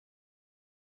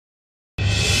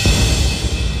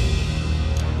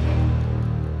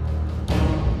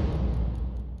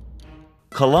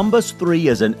Columbus 3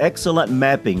 is an excellent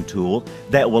mapping tool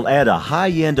that will add a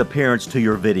high-end appearance to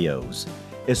your videos,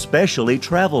 especially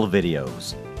travel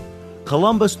videos.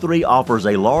 Columbus 3 offers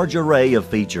a large array of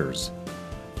features.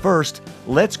 First,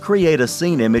 let's create a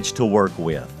scene image to work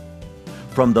with.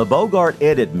 From the Bogart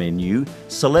Edit menu,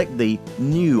 select the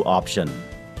New option.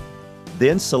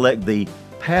 Then select the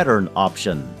Pattern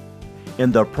option.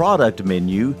 In the Product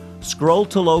menu, scroll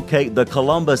to locate the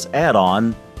Columbus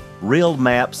add-on, Real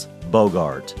Maps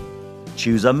Bogart.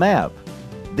 Choose a map.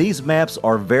 These maps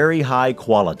are very high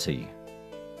quality.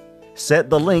 Set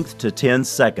the length to 10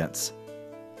 seconds.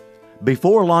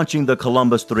 Before launching the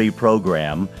Columbus 3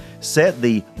 program, set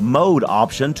the Mode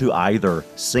option to either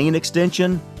Scene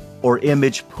Extension or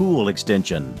Image Pool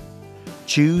Extension.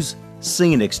 Choose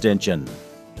Scene Extension.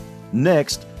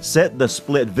 Next, set the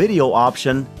Split Video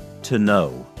option to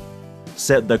No.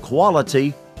 Set the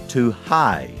quality to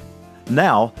High.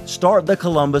 Now, start the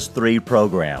Columbus 3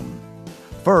 program.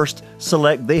 First,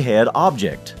 select the head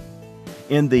object.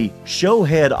 In the Show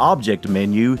Head Object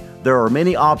menu, there are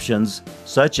many options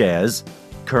such as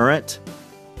Current,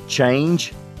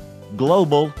 Change,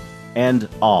 Global, and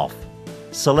Off.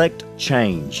 Select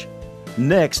Change.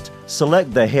 Next,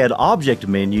 select the Head Object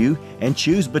menu and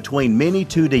choose between many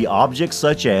 2D objects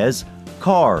such as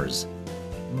cars,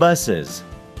 buses,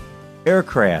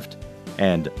 aircraft,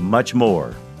 and much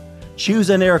more.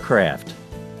 Choose an aircraft.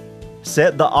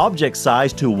 Set the object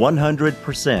size to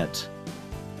 100%.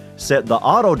 Set the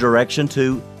auto direction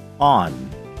to On.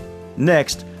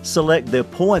 Next, select the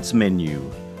Points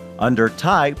menu. Under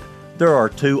Type, there are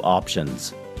two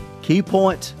options, Key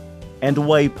Point and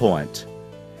Waypoint.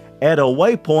 Add a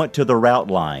waypoint to the route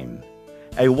line.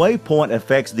 A waypoint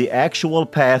affects the actual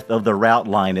path of the route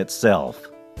line itself.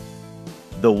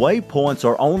 The waypoints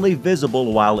are only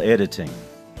visible while editing.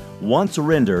 Once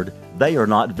rendered, they are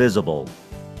not visible.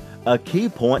 A key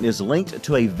point is linked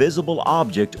to a visible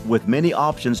object with many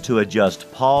options to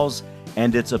adjust pause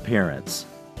and its appearance.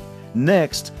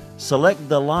 Next, select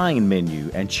the Line menu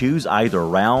and choose either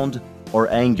Round or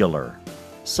Angular.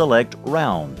 Select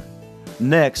Round.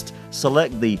 Next,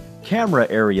 select the Camera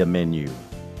Area menu.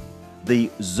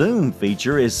 The Zoom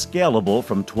feature is scalable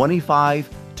from 25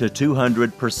 to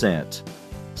 200%.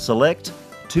 Select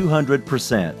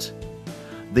 200%.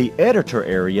 The Editor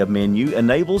Area menu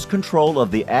enables control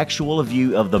of the actual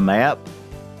view of the map,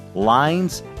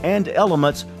 lines, and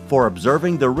elements for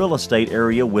observing the real estate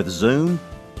area with zoom,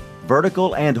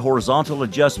 vertical and horizontal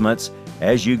adjustments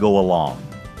as you go along.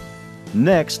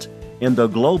 Next, in the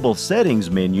Global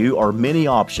Settings menu are many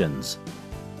options.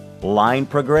 Line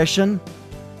progression.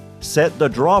 Set the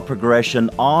draw progression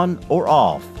on or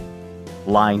off.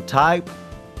 Line type,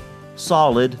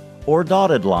 solid or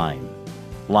dotted line.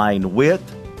 Line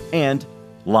width, and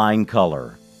line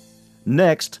color.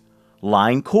 Next,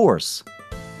 line course.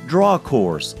 Draw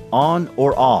course on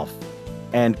or off,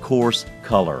 and course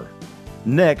color.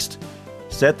 Next,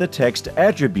 set the text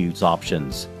attributes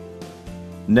options.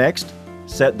 Next,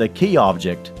 set the key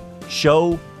object,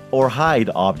 show or hide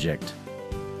object.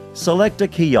 Select a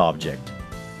key object.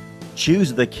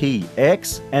 Choose the key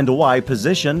X and Y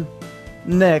position.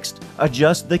 Next,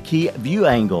 adjust the key view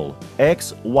angle,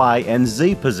 X, Y, and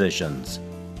Z positions.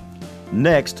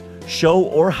 Next, show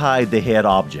or hide the head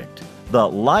object. The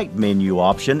Light menu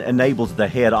option enables the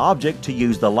head object to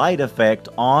use the light effect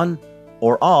on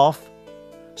or off,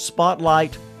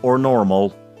 spotlight or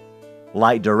normal,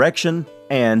 light direction,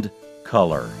 and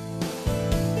color.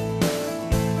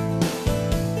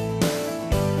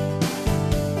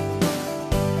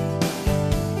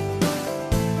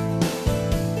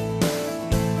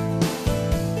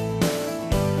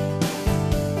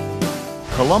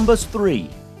 Columbus 3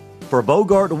 for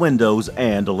Bogart Windows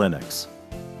and Linux.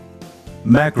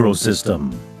 Macro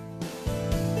System.